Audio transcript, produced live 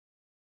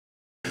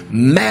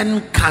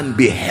Men can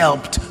be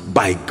helped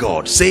by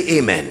God. Say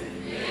amen.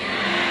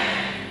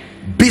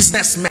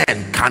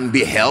 Businessmen can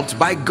be helped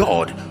by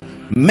God.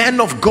 Men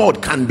of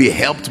God can be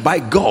helped by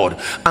God.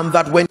 And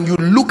that when you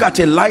look at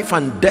a life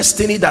and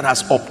destiny that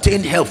has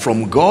obtained help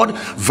from God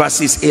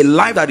versus a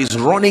life that is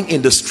running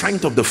in the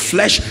strength of the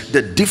flesh,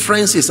 the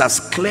difference is as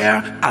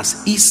clear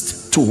as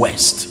east to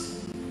west.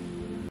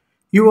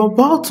 You are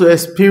about to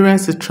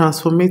experience a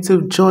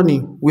transformative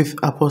journey with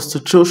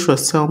Apostle Joshua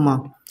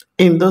Selman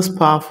in this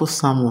powerful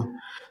sermon.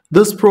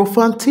 This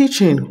profound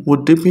teaching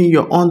will deepen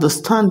your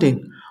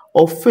understanding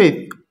of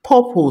faith,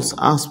 purpose,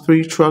 and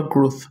spiritual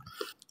growth.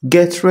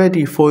 Get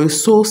ready for a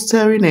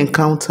soul-stirring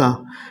encounter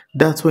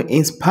that will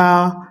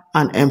inspire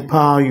and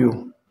empower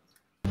you.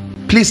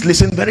 Please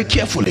listen very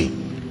carefully.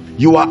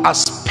 You are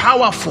as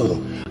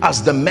powerful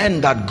as the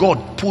men that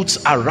God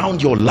puts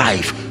around your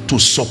life to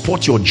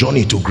support your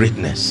journey to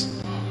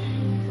greatness.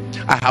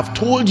 I have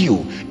told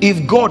you,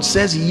 if God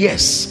says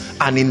yes,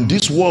 and in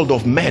this world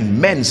of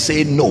men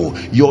say no,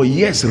 your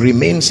yes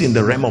remains in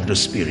the realm of the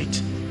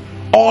spirit.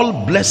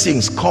 All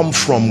blessings come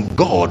from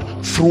God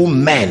through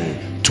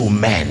men to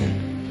men.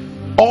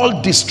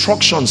 All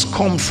destructions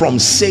come from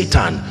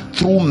Satan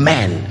through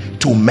men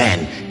to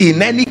men.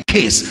 In any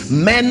case,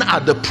 men are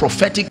the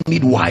prophetic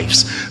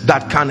midwives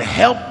that can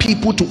help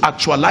people to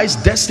actualize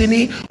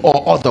destiny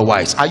or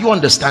otherwise. Are you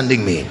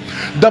understanding me?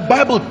 The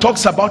Bible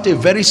talks about a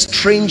very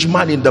strange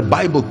man in the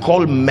Bible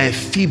called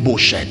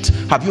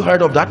Mephibosheth. Have you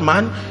heard of that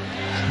man?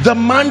 The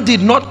man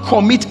did not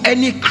commit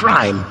any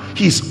crime.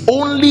 His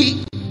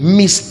only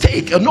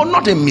mistake, no,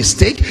 not a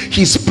mistake,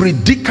 his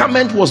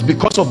predicament was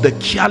because of the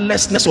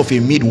carelessness of a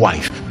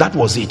midwife. That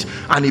was it.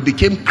 And he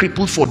became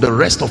crippled for the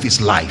rest of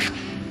his life.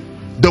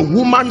 The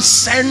woman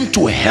sent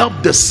to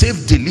help the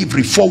safe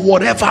delivery, for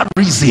whatever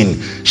reason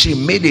she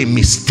made a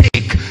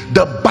mistake.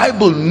 The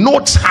Bible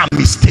notes her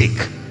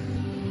mistake.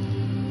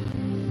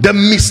 The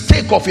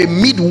mistake of a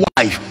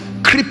midwife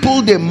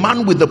crippled a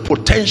man with the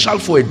potential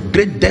for a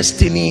great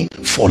destiny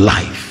for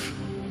life.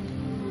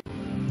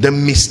 The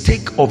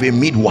mistake of a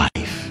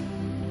midwife.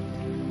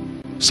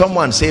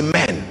 Someone say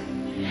amen.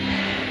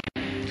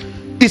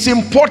 It's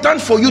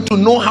important for you to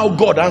know how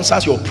God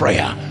answers your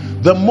prayer.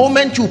 The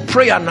moment you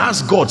pray and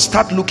ask God,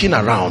 start looking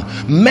around.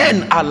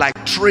 Men are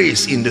like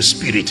trays in the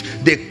spirit.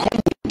 They come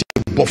with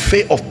a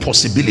buffet of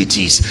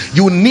possibilities.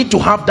 You need to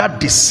have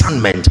that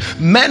discernment.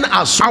 Men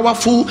are so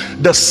powerful.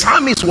 The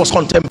psalmist was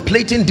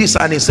contemplating this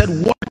and he said,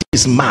 what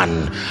is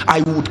man?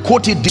 I would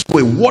quote it this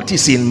way: what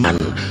is in man?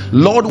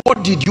 Lord,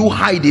 what did you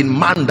hide in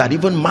man that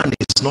even man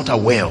is not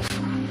aware of?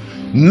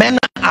 Men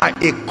are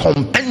a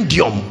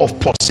compendium of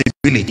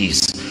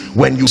possibilities.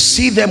 When you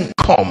see them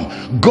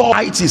come, God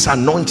hides his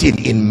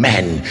anointing in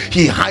men.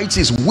 He hides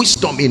his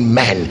wisdom in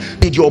men.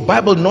 Did your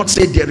Bible not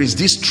say there is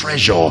this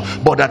treasure,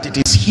 but that it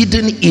is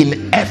hidden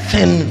in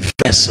earthen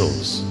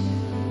vessels?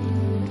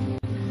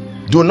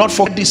 Do not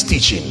forget this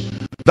teaching,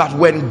 that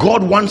when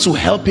God wants to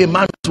help a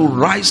man to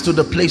rise to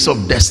the place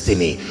of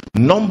destiny,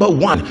 number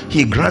one,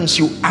 he grants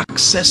you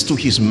access to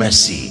his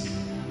mercy.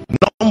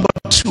 Number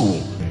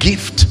two,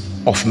 gift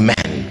of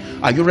men.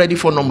 Are you ready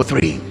for number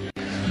three?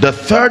 The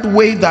third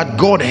way that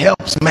God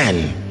helps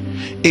men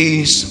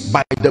is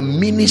by the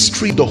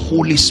ministry of the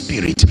Holy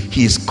Spirit.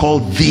 He is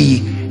called the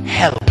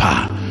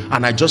helper.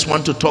 And I just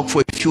want to talk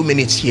for a few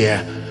minutes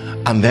here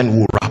and then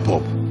we'll wrap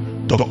up.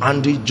 Dr.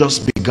 Andy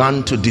just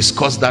began to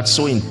discuss that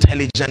so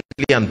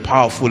intelligently and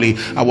powerfully.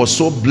 I was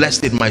so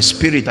blessed in my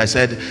spirit. I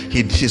said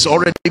he's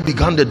already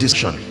begun the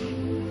discussion.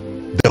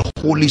 The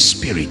Holy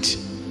Spirit,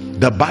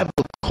 the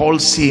Bible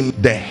calls him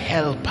the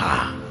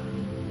helper.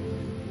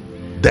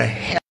 The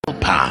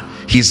helper.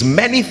 He's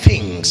many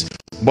things,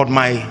 but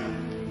my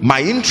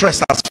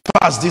interest as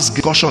far as this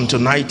discussion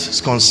tonight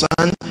is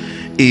concerned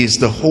is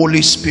the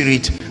Holy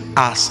Spirit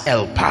as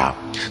helper.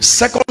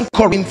 2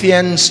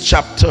 Corinthians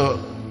chapter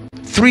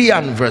 3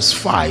 and verse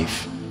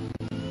 5.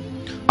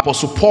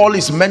 Apostle Paul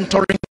is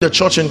mentoring the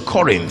church in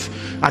Corinth,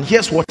 and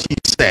here's what he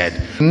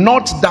said: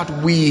 not that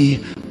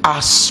we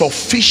are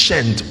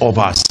sufficient of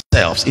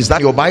ourselves. Is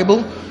that your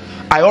Bible?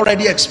 I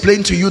already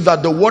explained to you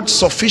that the word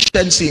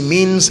sufficiency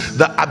means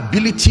the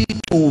ability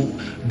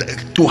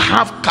to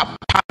have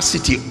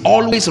capacity,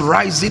 always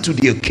rising to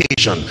the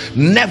occasion,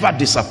 never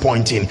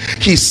disappointing.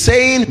 He's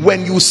saying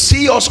when you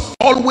see us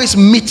always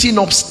meeting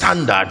up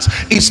standards,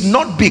 it's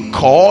not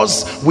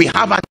because we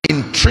have an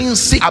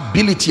intrinsic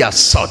ability as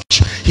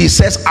such. He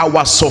says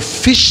our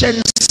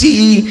sufficiency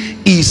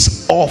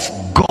is of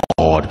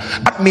God.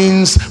 That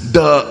means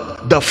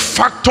the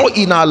factor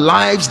in our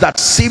lives that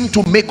seem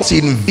to make us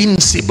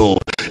invincible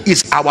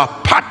is our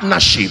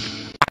partnership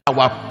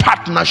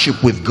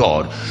with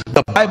God.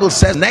 The Bible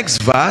says,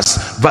 next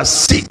verse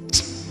 6,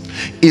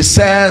 it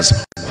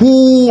says,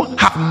 who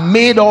have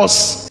made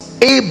us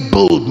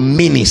able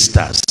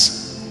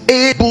ministers.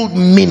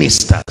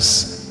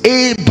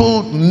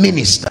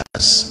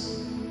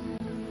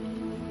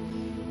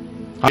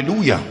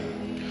 Hallelujah.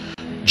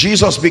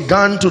 Jesus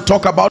began to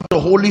talk about the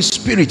Holy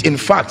Spirit. In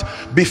fact,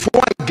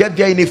 before I get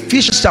there, in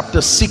Ephesians chapter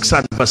 6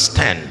 and verse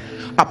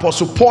 10,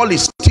 Apostle Paul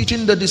is still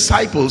teaching the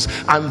disciples,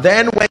 and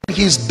then when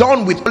he's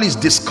done with all his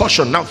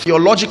discussion, now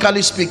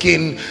theologically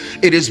speaking,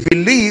 it is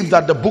believed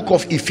that the book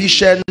of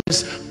Ephesians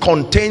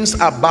contains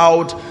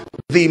about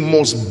the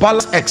most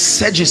balanced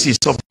exegesis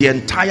of the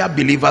entire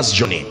believer's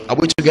journey. Are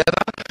we together?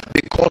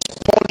 Because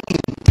Paul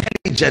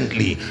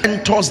intelligently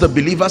enters the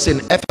believers in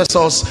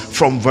Ephesus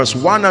from verse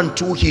 1 and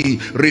 2. He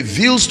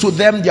reveals to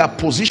them their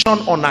position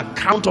on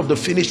account of the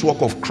finished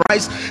work of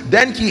Christ.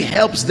 Then he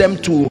helps them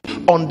to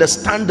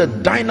understand the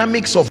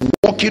dynamics of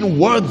walking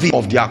worthy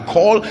of their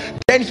call.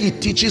 Then he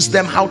teaches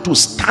them how to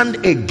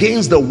stand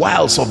against the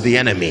wiles of the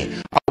enemy.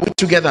 Are we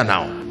together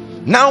now?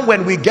 Now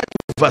when we get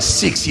to verse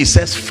 6, he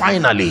says,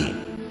 finally,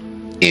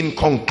 in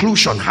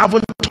conclusion,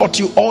 having taught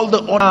you all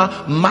the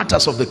other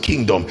matters of the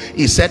kingdom,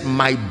 he said,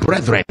 my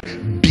brethren,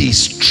 be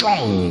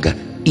strong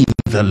in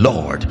the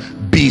Lord.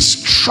 Be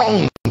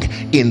strong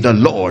in the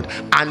Lord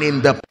and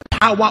in the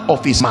power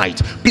of his might.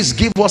 Please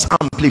give us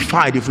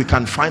Amplified, if we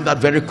can find that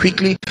very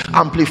quickly.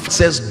 Amplified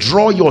says,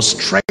 draw your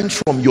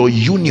strength from your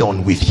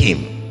union with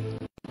him.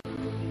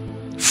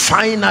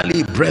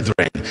 Finally,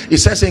 brethren, it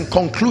says in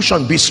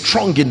conclusion, be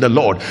strong in the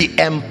Lord. Be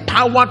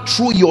empowered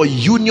through your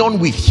union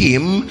with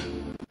him.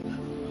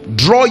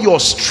 Draw your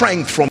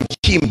strength from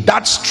him,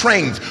 that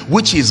strength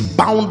which his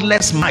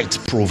boundless might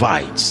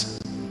provides.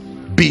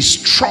 Be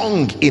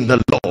strong in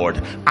the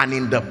Lord and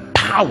in the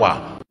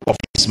power of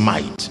his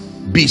might.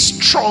 Be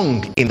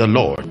strong in the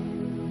Lord.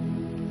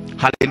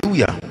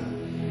 Hallelujah.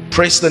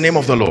 Praise the name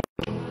of the Lord.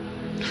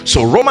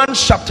 So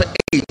Romans chapter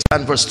 8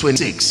 and verse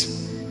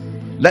 26.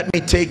 Let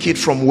me take it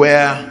from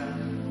where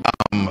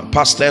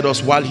Pastor led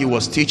us while he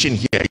was teaching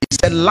here. He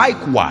said,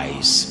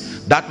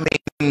 likewise, that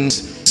means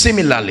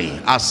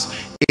similarly, as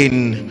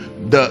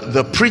in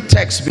the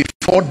pretext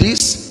before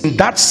this, in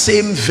that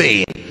same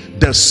vein,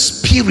 the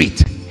Spirit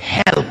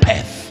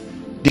helpeth.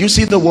 Do you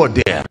see the word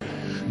there?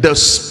 The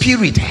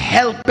Spirit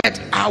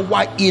helpeth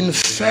our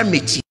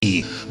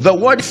infirmity. The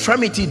word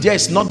infirmity there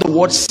is not the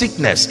word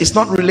sickness. It's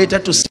not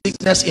related to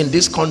sickness in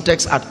this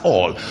context at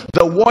all.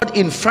 The word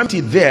infirmity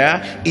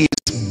there is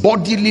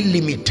bodily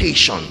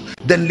limitation,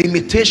 the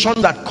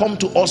limitation that come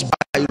to us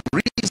by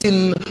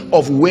reason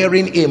of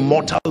wearing a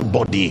mortal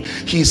body.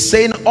 He's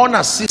saying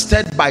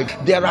unassisted by,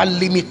 there are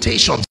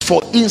limitations.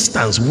 For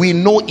instance, we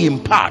know in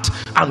part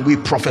and we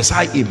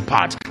prophesy in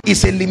part.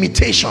 It's a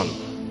limitation.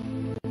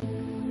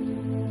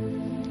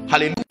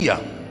 Hallelujah.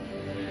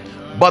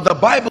 But the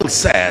Bible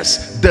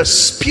says the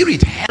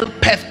Spirit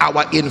helpeth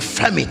our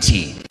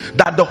infirmity,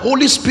 that the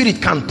Holy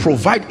Spirit can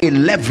provide a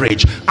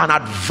leverage, an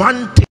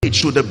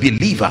advantage to the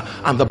believer,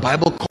 and the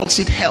Bible calls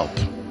it help.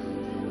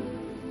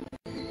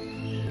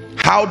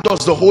 How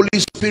does the Holy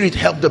Spirit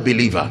help the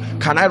believer?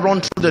 Can I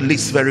run through the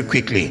list very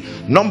quickly?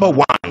 Number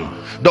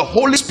one, the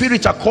Holy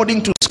Spirit,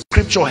 according to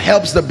scripture,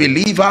 helps the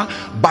believer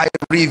by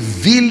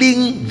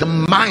revealing the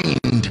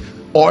mind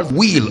or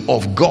will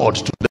of God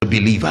to the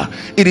believer.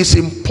 It is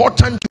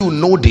important you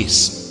know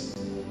this.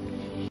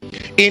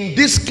 In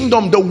this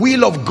kingdom, the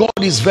will of God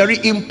is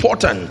very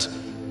important.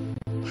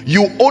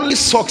 You only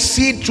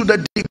succeed to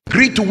the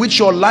degree to which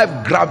your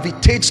life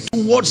gravitates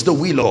towards the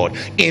will of God.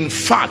 In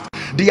fact,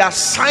 the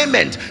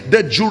assignment,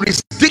 the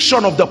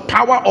jurisdiction of the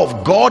power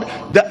of God,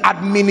 the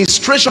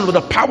administration of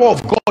the power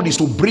of God is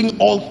to bring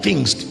all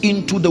things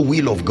into the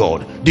will of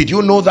God. Did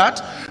you know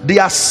that? The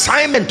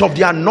assignment of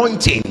the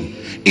anointing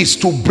is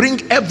to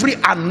bring every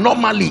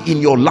anomaly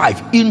in your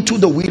life into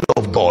the will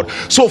of God.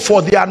 So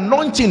for the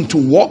anointing to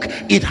work,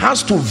 it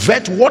has to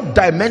vet what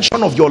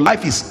dimension of your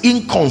life is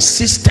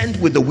inconsistent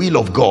with the will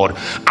of God,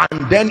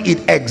 and then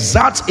it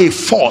exerts a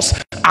force,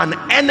 an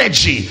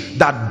energy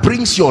that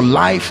brings your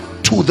life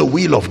to the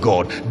will of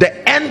God.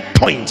 The end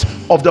point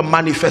of the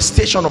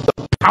manifestation of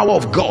the power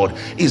of God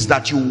is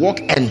that you walk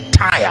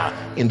entire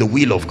in the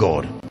will of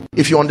God.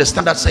 If you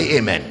understand that, say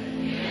amen.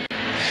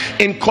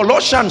 In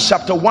Colossians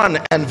chapter 1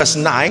 and verse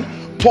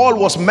 9, Paul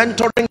was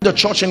mentoring the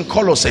church in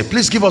Colossae.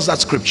 Please give us that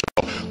scripture.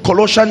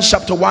 Colossians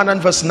chapter 1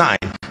 and verse 9.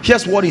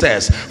 Here's what he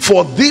says: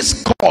 for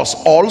this cause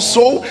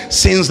also,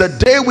 since the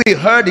day we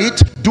heard it,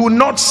 do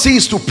not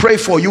cease to pray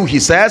for you, he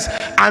says,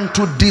 and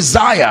to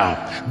desire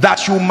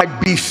that you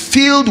might be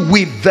filled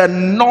with the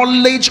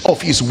knowledge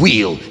of his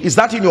will. Is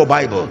that in your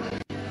Bible?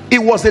 It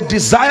was the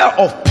desire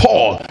of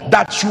Paul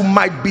that you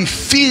might be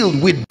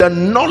filled with the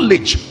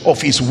knowledge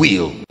of his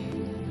will.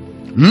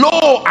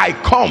 Lo, I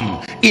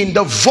come, in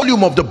the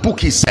volume of the book,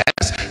 he says,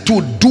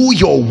 to do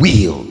your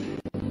will.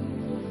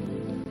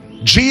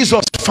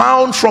 Jesus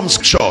found from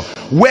scripture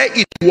where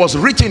it was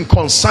written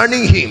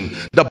concerning him.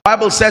 The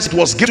Bible says it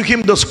was given to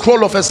him the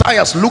scroll of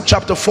Isaiah, Luke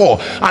chapter 4,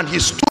 and he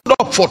stood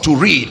up for to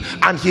read,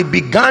 and he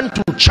began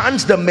to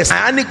chant the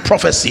messianic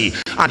prophecy,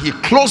 and he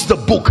closed the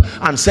book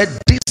and said,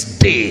 this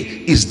day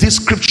is this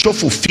scripture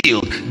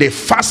fulfilled. They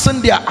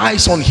fastened their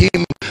eyes on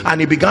him, and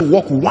he began to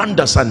work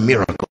wonders and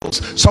miracles.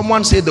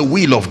 Someone say the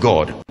will of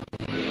God.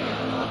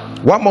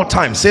 One more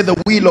time, say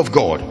the will of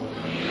God.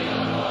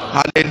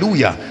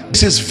 Hallelujah.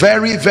 This is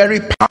very, very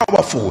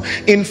powerful.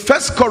 In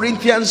 1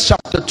 Corinthians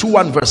chapter 2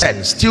 and verse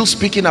 10, still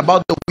speaking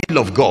about the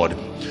will of God,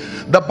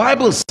 the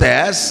Bible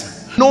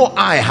says, No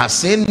eye has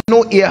seen,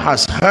 no ear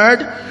has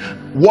heard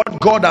what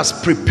God has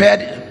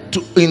prepared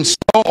to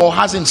install or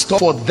has in store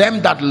for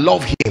them that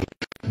love him.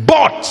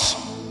 But,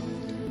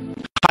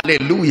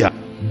 hallelujah,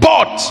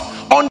 but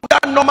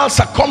under normal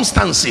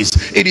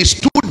circumstances, it is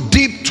too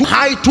deep, too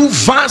high, too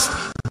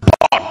vast.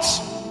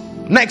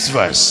 But, next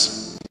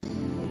verse,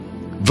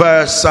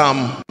 verse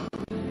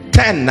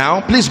 10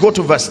 now. Please go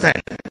to verse 10.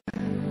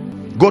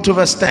 Go to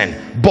verse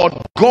 10.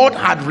 But God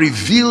had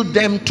revealed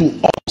them to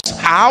us.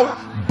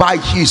 How? By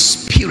his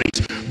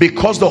Spirit,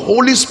 because the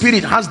Holy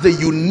Spirit has the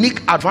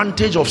unique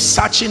advantage of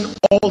searching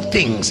all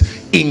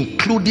things,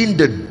 including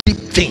the deep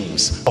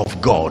things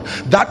of God.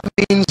 That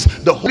means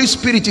the Holy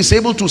Spirit is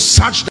able to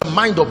search the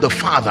mind of the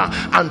Father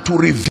and to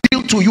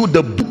reveal to you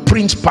the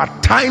blueprint per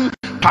time,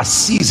 per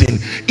season.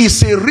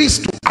 It's a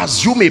risk to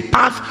assume a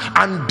path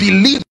and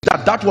believe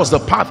that that was the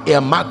path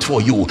earmarked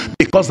for you,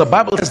 because the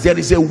Bible says there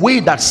is a way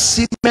that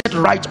seemeth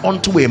right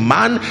unto a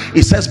man.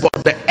 It says,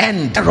 but the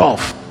end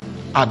thereof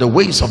are the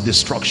ways of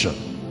destruction.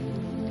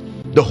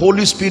 The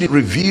Holy Spirit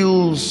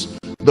reveals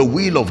the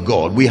will of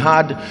God. We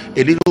had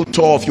a little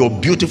tour of your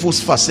beautiful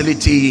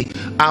facility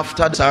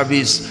after the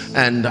service,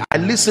 and I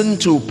listened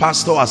to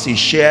Pastor as he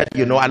shared.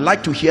 You know, I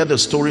like to hear the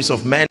stories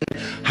of men,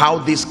 how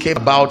this came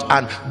about,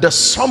 and the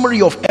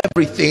summary of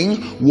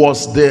everything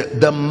was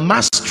the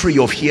mastery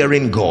of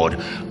hearing God.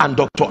 And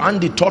Dr.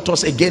 Andy taught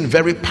us again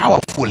very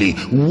powerfully,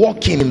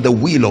 walking in the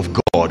will of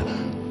God.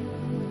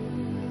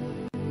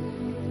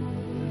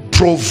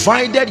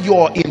 Provided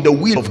you're in the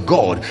will of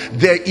God,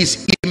 there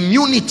is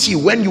immunity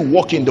when you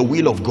walk in the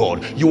will of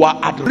God. You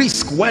are at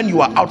risk when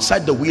you are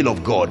outside the will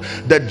of God.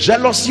 The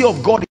jealousy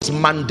of God is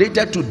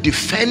mandated to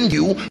defend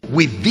you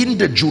within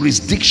the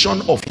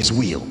jurisdiction of his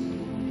will.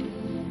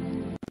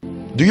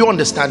 Do you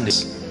understand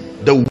this?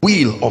 The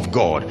will of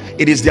God.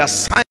 It is the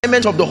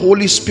assignment of the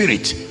Holy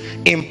Spirit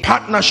in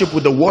partnership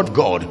with the Word of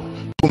God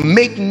to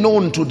make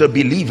known to the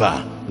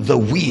believer the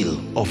will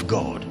of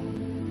God.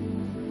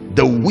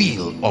 The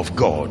will of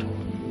God.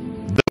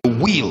 The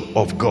will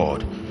of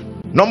God.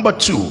 Number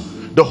two,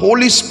 the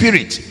Holy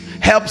Spirit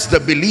helps the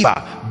believer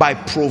by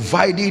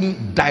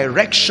providing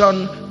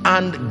direction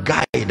and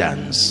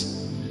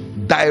guidance.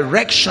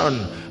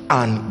 Direction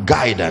and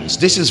guidance.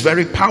 This is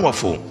very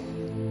powerful.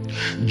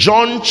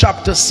 John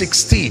chapter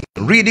 16,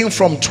 reading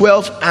from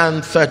 12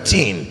 and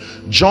 13.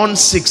 John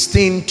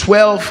 16,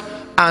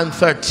 12 and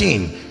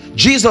 13.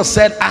 Jesus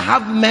said, I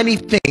have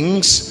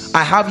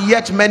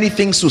yet many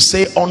things to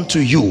say unto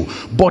you,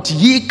 but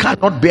ye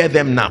cannot bear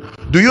them now.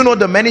 Do you know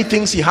the many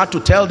things he had to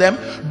tell them?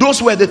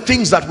 Those were the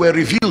things that were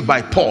revealed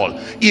by Paul.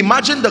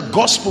 Imagine the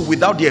gospel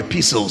without the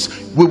epistles.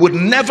 We would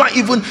never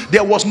even,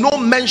 there was no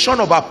mention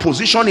of our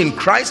position in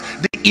Christ,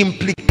 the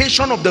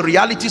implication of the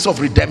realities of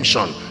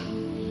redemption.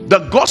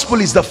 The gospel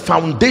is the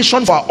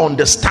foundation for our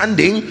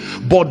understanding,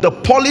 but the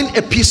Pauline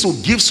epistle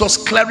gives us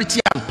clarity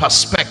and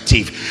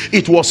perspective.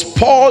 It was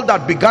Paul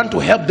that began to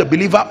help the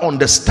believer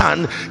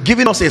understand,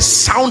 giving us a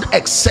sound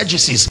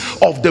exegesis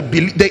of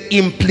the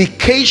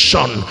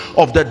implication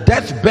of the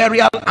death,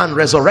 burial, and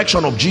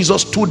resurrection of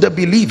Jesus to the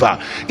believer.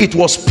 It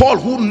was Paul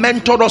who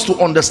mentored us to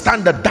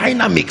understand the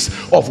dynamics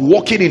of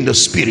walking in the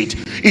Spirit.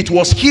 It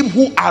was him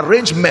who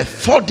arranged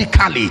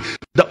methodically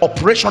the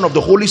operation of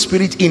the Holy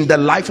Spirit in the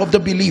life of the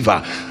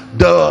believer.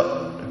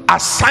 The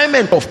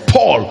assignment of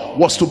Paul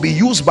was to be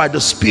used by the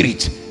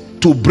Spirit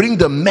to bring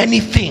the many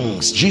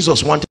things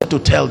Jesus wanted to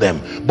tell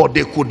them, but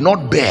they could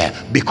not bear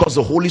because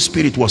the Holy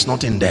Spirit was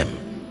not in them.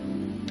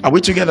 Are we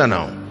together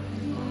now?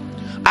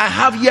 I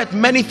have yet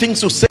many things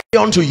to say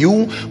unto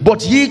you,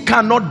 but ye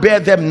cannot bear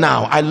them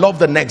now. I love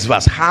the next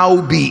verse.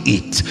 How be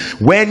it,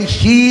 when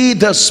he,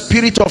 the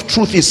Spirit of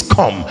truth, is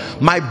come,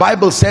 my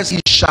Bible says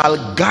he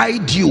shall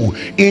guide you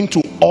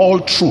into all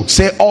truth.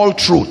 Say all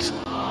truth,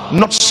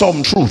 not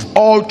some truth,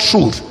 all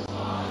truth.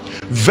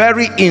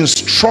 Very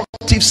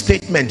instructive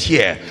statement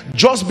here.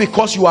 Just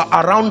because you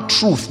are around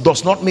truth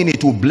does not mean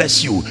it will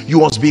bless you.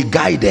 You must be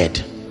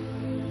guided,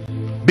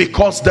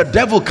 because the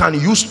devil can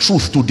use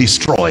truth to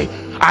destroy.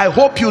 I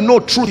hope you know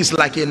truth is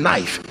like a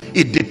knife.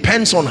 It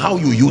depends on how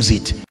you use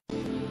it.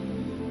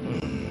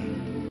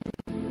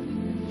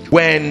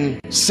 When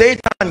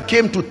Satan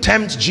came to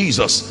tempt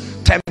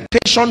Jesus,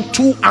 temptation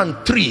 2 and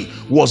 3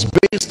 was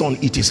based on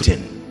it is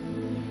written.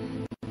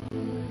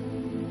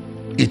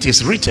 It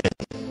is written,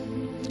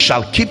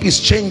 shall keep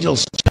his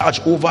angels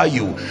charge over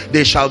you.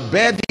 They shall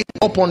bear thee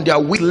up on their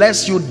wings,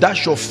 lest you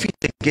dash your feet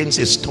against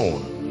a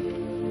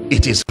stone.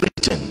 It is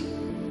written.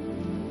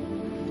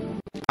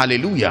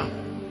 Hallelujah.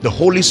 The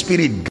Holy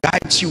Spirit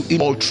guides you in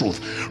all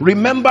truth.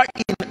 Remember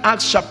in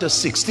Acts chapter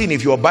 16,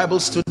 if you're Bible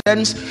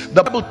students,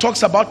 the Bible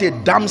talks about a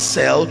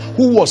damsel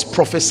who was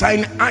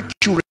prophesying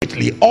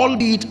accurately,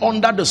 albeit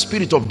under the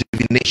spirit of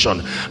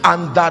divination,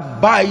 and that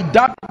by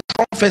that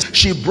prophecy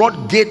she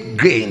brought great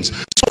gains.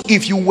 So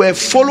if you were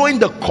following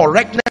the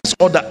correctness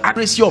or the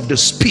accuracy of the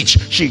speech,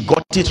 she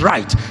got it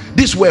right.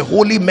 These were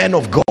holy men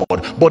of God,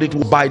 but it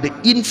was by the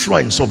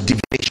influence of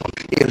divination,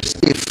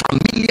 a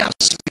familiar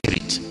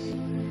spirit.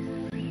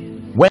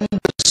 When the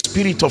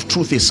Spirit of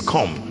truth is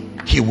come,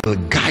 he will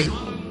guide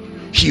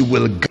you. he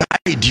will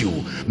guide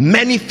you.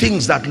 Many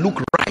things that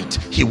look right,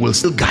 he will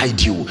still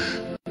guide you.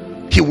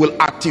 He will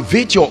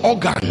activate your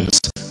organs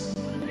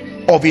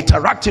of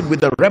interacting with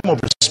the realm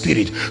of the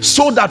spirit,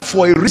 so that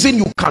for a reason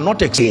you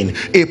cannot explain,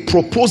 a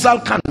proposal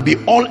can be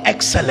all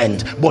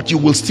excellent, but you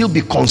will still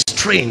be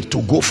constrained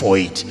to go for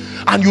it,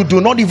 and you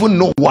do not even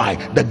know why.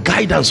 The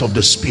guidance of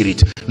the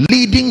spirit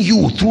leading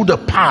you through the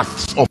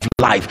paths of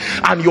life,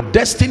 and your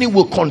destiny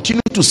will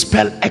continue to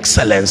spell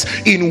excellence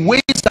in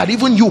ways that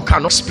even you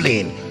cannot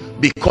explain,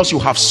 because you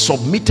have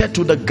submitted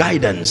to the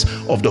guidance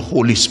of the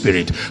Holy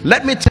Spirit.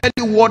 Let me tell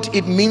you what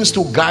it means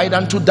to guide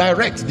and to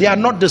direct. They are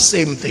not the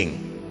same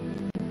thing.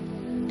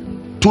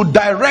 To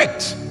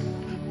direct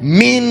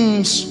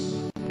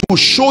means to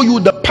show you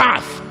the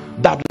path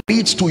that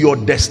leads to your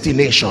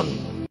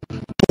destination.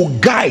 To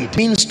guide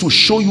means to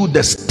show you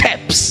the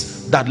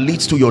steps that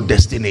leads to your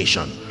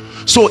destination.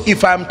 So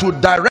if I'm to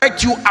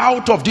direct you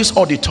out of this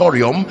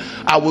auditorium,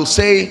 I will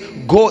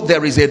say, go,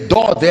 there is a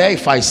door there.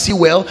 If I see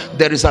well,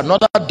 there is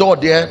another door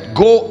there,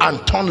 go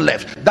and turn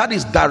left. That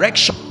is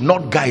direction,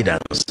 not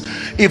guidance.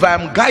 If I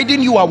am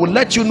guiding you, I will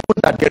let you know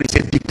that there is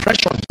a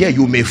depression here,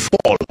 you may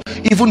fall,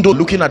 even though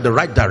looking at the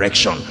right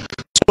direction.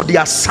 So the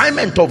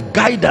assignment of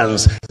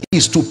guidance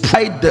is to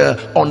provide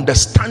the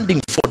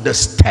understanding for the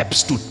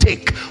steps to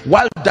take,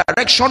 while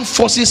direction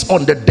focuses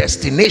on the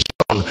destination,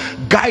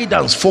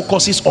 guidance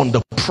focuses on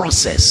the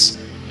process.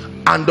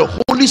 And the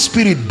Holy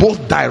Spirit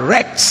both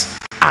directs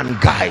and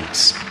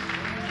guides.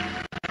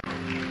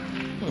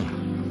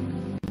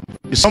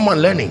 Is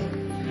someone learning?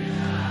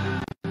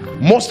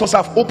 Most of us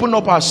have opened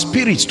up our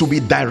spirits to be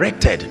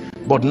directed,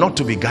 but not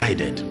to be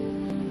guided.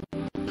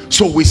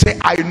 So we say,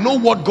 I know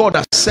what God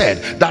has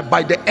said, that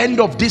by the end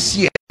of this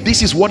year,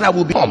 this is what I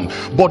will become.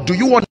 But do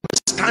you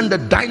understand the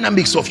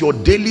dynamics of your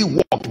daily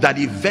walk that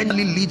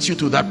eventually leads you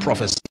to that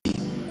prophecy?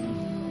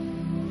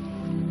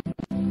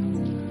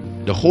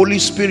 The Holy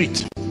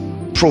Spirit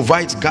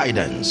provides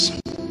guidance.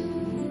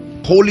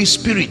 Holy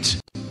Spirit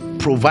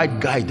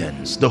provides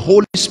guidance. The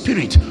Holy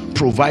Spirit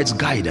provides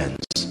guidance.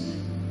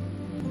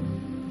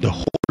 The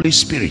Holy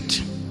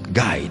Spirit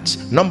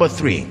guides. Number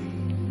 3,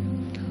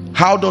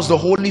 how does the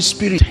Holy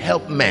Spirit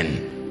help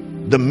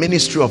men? The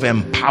ministry of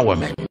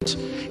empowerment.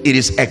 It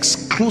is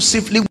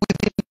exclusively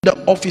within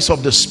the office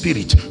of the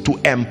Spirit to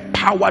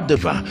empower the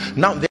believer.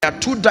 Now, there are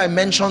 2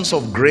 dimensions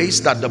of grace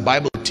that the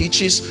Bible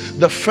teaches.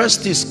 The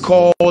first is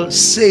called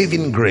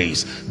saving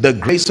grace, the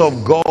grace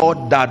of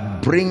God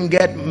that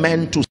bringeth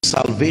men to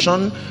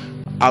salvation.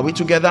 Are we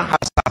together?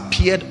 Has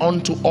appeared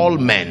unto all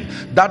men.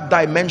 That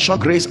dimension,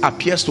 grace,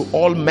 appears to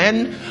all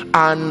men,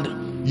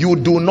 and you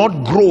do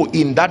not grow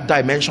in that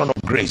dimension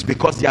of grace,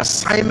 because the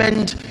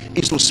assignment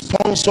is to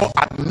sponsor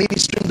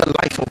administering the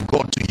life of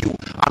God to you.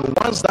 And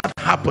once that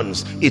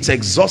happens, it's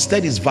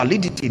exhausted its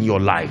validity in your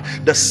life.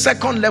 The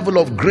second level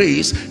of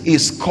grace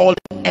is called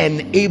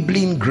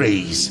enabling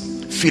grace.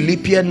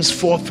 Philippians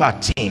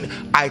 4:13,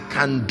 I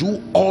can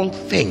do all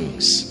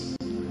things.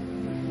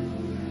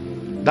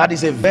 That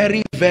is a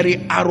very,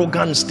 very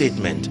arrogant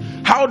statement.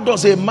 How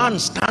does a man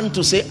stand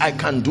to say, I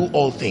can do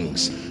all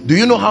things? Do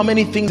you know how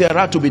many things there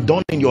are to be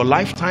done in your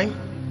lifetime?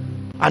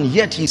 And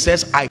yet he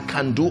says, I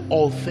can do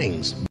all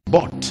things.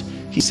 But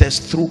he says,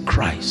 through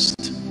Christ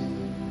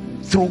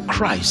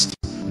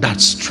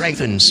that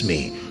strengthens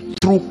me.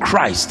 Through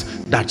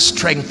Christ that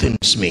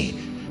strengthens me.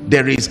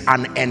 There is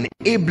an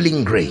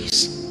enabling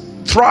grace.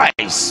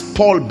 Thrice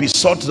Paul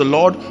besought the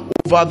Lord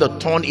over the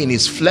thorn in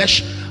his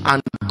flesh,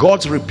 and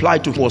God's reply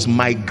to him was,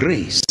 my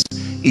grace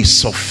is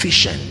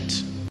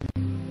sufficient.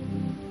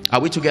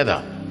 Are we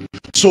together?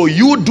 So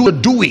you do the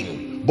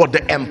doing, but the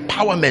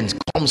empowerment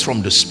comes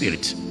from the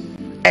Spirit.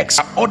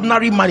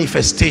 Extraordinary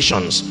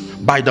manifestations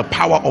by the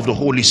power of the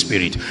Holy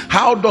Spirit.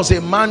 How does a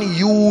man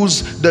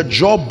use the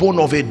jawbone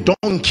of a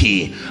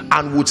donkey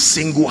and would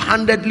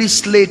single-handedly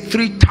slay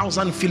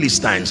 3,000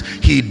 Philistines?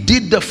 He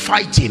did the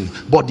fighting,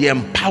 but the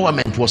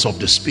empowerment was of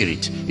the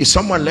Spirit. Is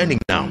someone learning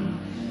now?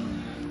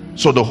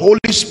 So the Holy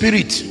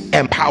Spirit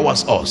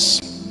empowers us.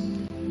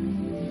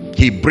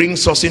 He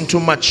brings us into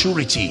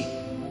maturity.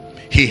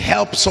 He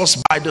helps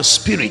us by the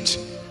Spirit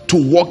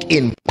to walk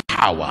in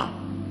power,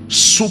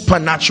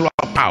 supernatural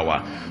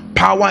power.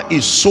 Power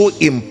is so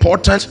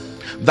important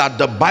that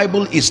the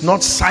Bible is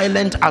not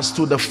silent as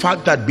to the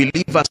fact that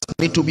believers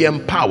need to be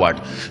empowered.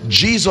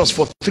 Jesus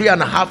for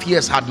 3.5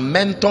 years had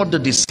mentored the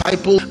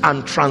disciples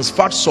and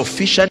transferred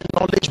sufficient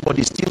knowledge, but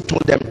he still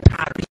told them,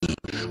 tarry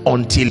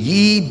until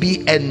ye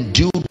be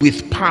endued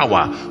with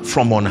power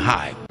from on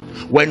high.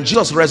 When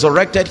Jesus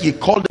resurrected, he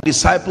called the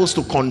disciples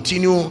to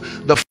continue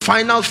the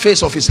final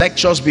phase of his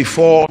lectures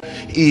before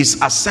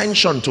his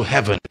ascension to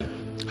heaven.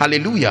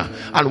 Hallelujah.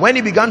 And when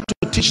he began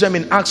to teach them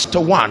in Acts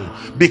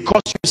 1,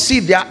 because you see,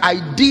 their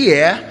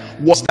idea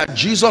was that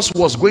Jesus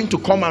was going to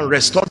come and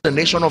restore the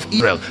nation of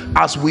Israel,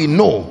 as we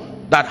know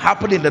that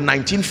happened in the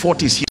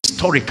 1940s.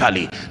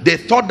 Historically, they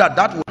thought that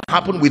that would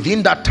happen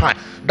within that time.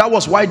 That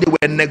was why they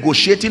were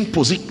negotiating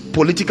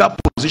political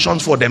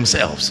positions for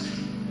themselves.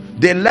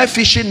 They left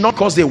fishing not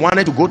because they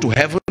wanted to go to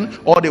heaven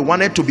or they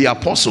wanted to be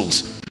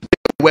apostles.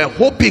 They were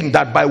hoping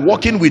that by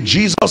walking with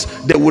Jesus,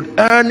 they would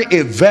earn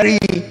a very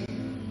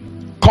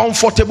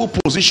comfortable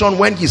position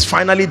when he's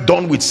finally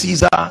done with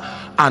Caesar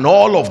and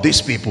all of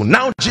these people.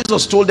 Now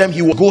Jesus told them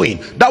he was going.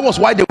 That was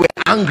why they were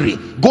angry.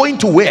 Going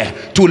to where?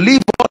 To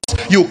leave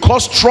us. You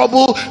cause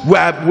trouble.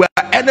 We're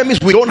enemies.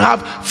 We don't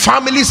have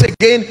families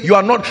again. You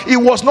are not. It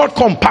was not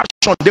compassion.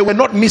 They were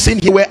not missing.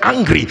 They were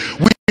angry.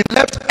 We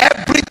left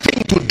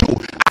everything to do,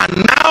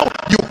 and now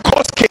you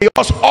cause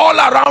chaos all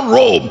around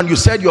Rome, and you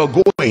said you're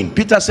going.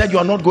 Peter said,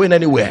 you're not going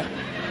anywhere.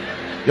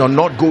 You're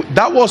not going.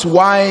 That was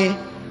why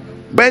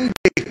when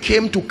they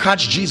came to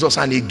catch Jesus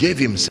and he gave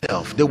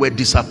himself, they were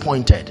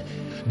disappointed.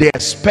 They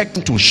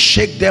expected to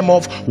shake them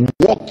off,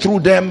 walk through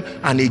them,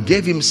 and he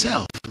gave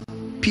himself.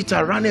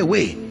 Peter ran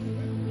away.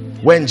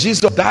 When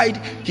Jesus died,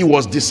 he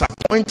was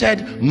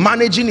disappointed,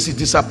 managing his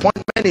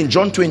disappointment. In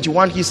John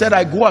 21, he said,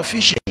 I go a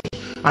fishing,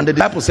 and the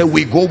disciples said,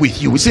 we go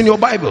with you. It's in your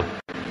Bible.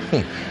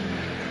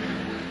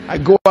 I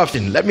go a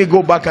fishing. Let me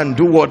go back and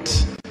do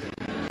what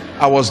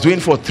I was doing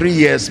for 3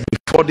 years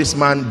before this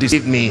man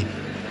deceived me.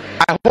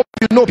 I hope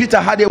you know Peter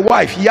had a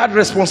wife. He had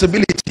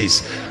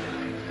responsibilities.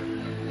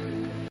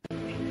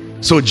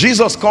 So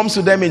Jesus comes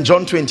to them in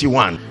John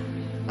 21,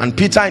 and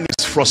Peter in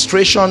his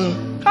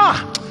frustration,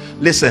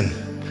 listen,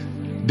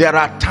 there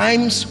are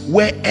times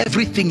where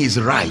everything is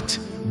right,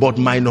 but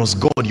minus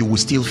God you will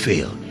still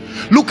fail.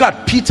 Look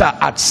at Peter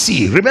at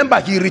sea. Remember,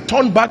 he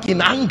returned back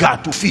in anger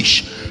to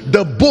fish.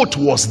 The boat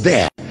was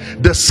there,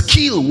 the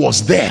skill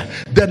was there,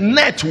 the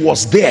net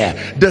was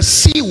there, the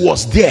sea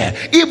was there,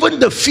 even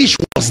the fish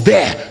was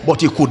there, but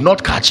he could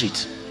not catch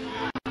it.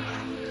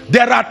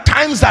 There are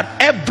times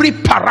that every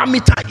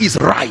parameter is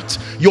right.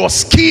 Your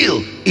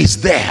skill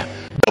is there,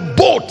 the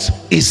boat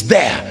is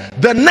there,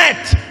 the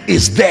net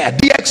is there,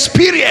 the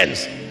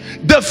experience,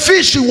 the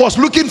fish he was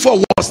looking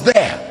for was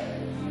there,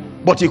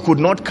 but he could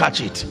not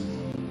catch it.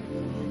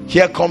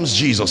 Here comes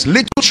Jesus.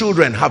 Little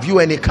children, have you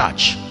any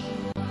catch?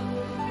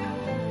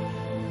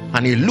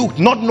 And he looked,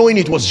 not knowing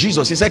it was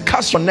Jesus. He said,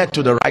 cast your net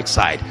to the right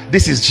side.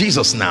 This is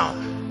Jesus now.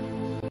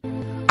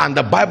 And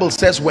the Bible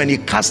says when he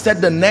casted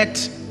the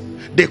net,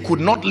 they could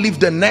not leave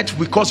the net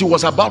because it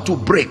was about to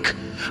break.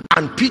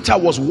 And Peter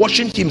was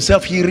washing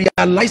himself. He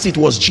realized it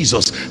was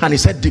Jesus, and he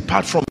said,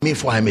 depart from me,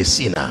 for I am a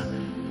sinner.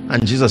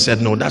 And Jesus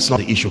said, no, that's not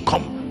the issue.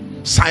 Come,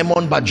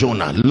 Simon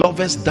Bar-Jonah,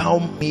 lovest thou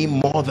me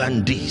more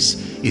than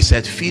this? He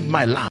said, feed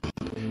my lamb.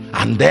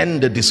 And then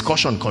the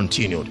discussion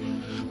continued.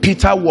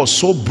 Peter was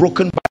so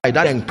broken by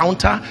that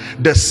encounter.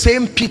 The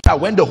same Peter,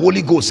 when the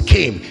Holy Ghost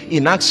came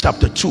in Acts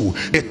chapter 2,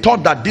 they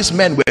thought that these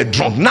men were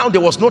drunk. Now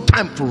there was no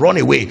time to run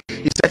away.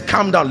 He said,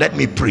 calm down, let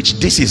me preach.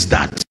 This is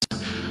that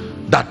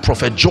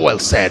prophet Joel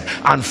said.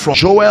 And from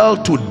Joel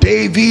to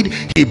David,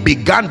 he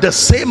began. The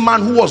same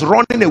man who was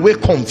running away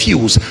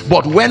confused,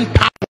 but when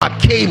power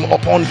came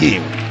upon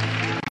him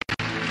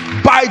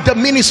by the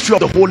ministry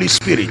of the Holy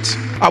Spirit.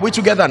 Are we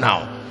together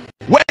now?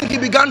 When he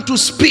began to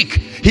speak,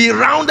 he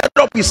rounded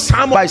up his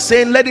sermon by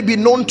saying, let it be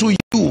known to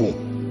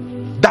you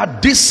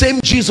that this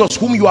same Jesus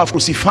whom you have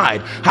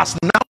crucified has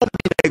now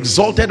been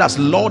exalted as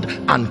Lord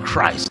and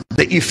Christ.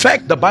 The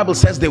effect, the Bible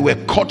says, they were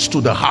cut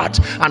to the heart,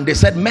 and they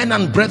said, men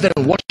and brethren,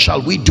 what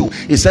shall we do?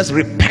 It says,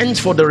 repent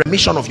for the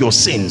remission of your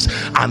sins,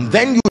 and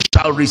then you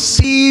shall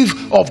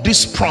receive of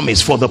this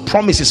promise, for the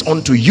promise is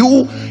unto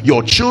you,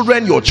 your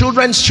children, your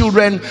children's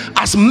children,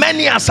 as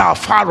many as are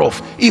far off,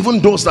 even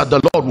those that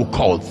the Lord will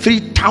call.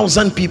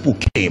 3,000 people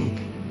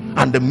came.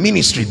 And the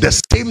ministry, the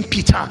same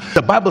Peter,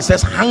 the Bible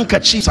says,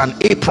 handkerchiefs and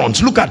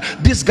aprons. Look at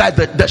this guy,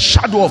 the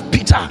shadow of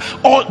Peter.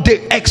 All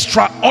the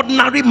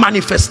extraordinary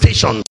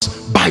manifestations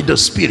by the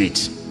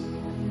Spirit.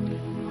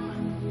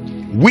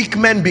 Weak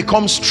men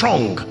become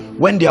strong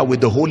when they are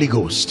with the Holy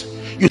Ghost.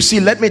 You see,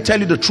 let me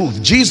tell you the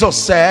truth.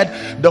 Jesus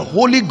said, the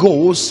Holy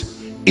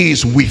Ghost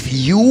is with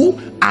you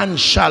and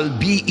shall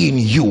be in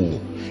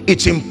you.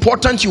 It's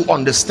important you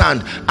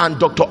understand, and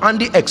Dr.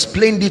 Andy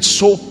explained it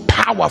so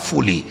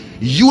powerfully.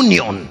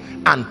 Union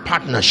and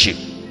partnership.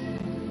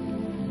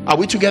 Are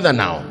we together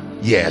now?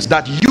 Yes,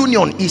 that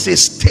union is a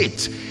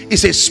state,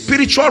 it's a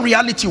spiritual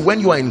reality when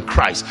you are in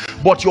Christ,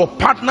 but your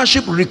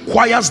partnership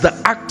requires the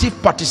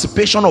active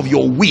participation of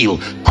your will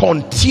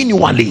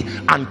continually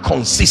and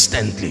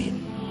consistently.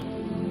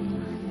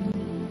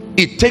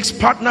 It takes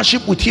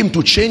partnership with him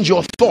to change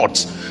your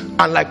thoughts.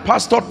 And like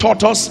Pastor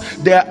taught us,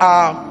 there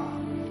are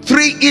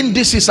 3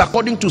 indices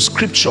according to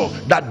scripture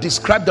that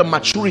describe the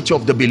maturity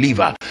of the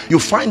believer. You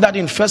find that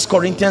in 1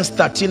 Corinthians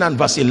 13 and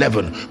verse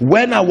 11.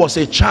 When I was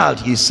a child,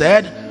 he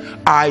said,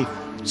 I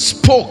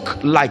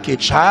spoke like a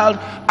child,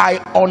 I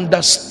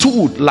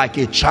understood like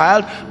a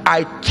child,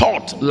 I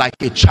thought like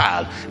a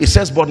child. It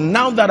says, but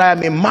now that I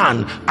am a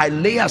man, I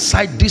lay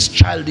aside these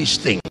childish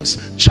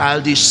things.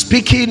 Childish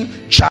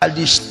speaking,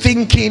 childish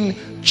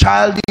thinking,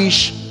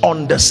 childish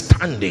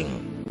understanding.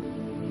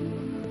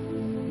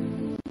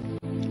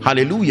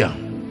 Hallelujah.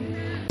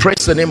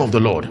 Praise the name of the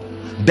Lord.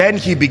 Then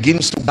he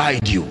begins to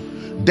guide you.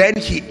 Then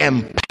he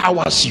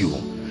empowers you.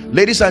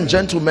 Ladies and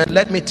gentlemen,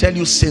 let me tell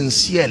you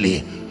sincerely,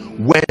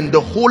 when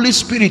the Holy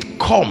Spirit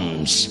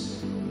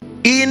comes,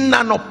 in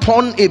and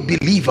upon a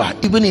believer,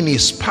 even in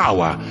his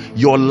power,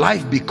 your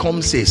life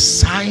becomes a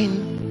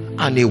sign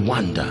and a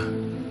wonder.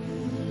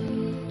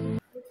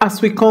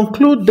 As we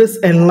conclude this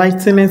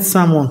enlightening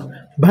sermon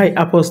by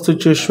Apostle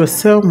Joshua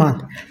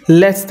Selman,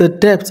 let the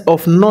depth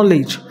of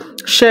knowledge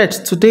shared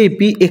today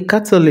be a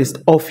catalyst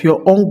of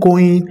your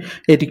ongoing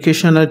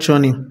educational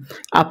journey.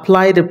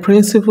 Apply the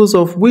principles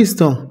of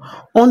wisdom,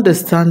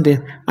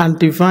 understanding, and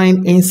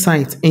divine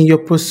insight in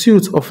your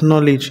pursuit of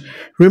knowledge.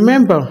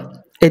 Remember,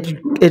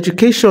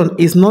 education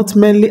is not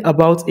merely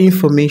about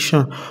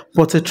information,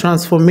 but a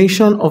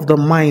transformation of the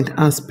mind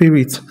and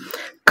spirit.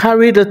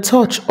 Carry the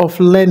touch of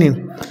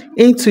learning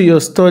into your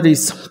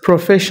studies,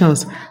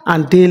 professions,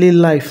 and daily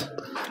life.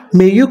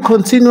 May you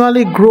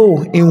continually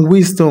grow in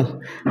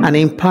wisdom and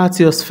impart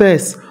your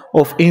spheres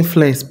of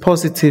influence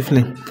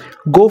positively.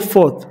 Go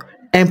forth,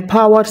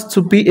 empowered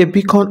to be a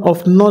beacon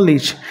of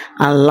knowledge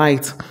and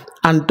light.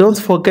 And don't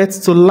forget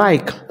to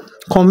like,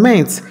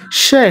 comment,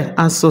 share,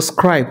 and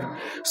subscribe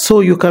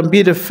so you can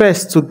be the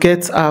first to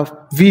get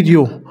our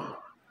video.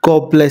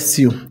 God bless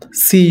you.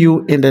 See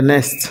you in the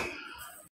next.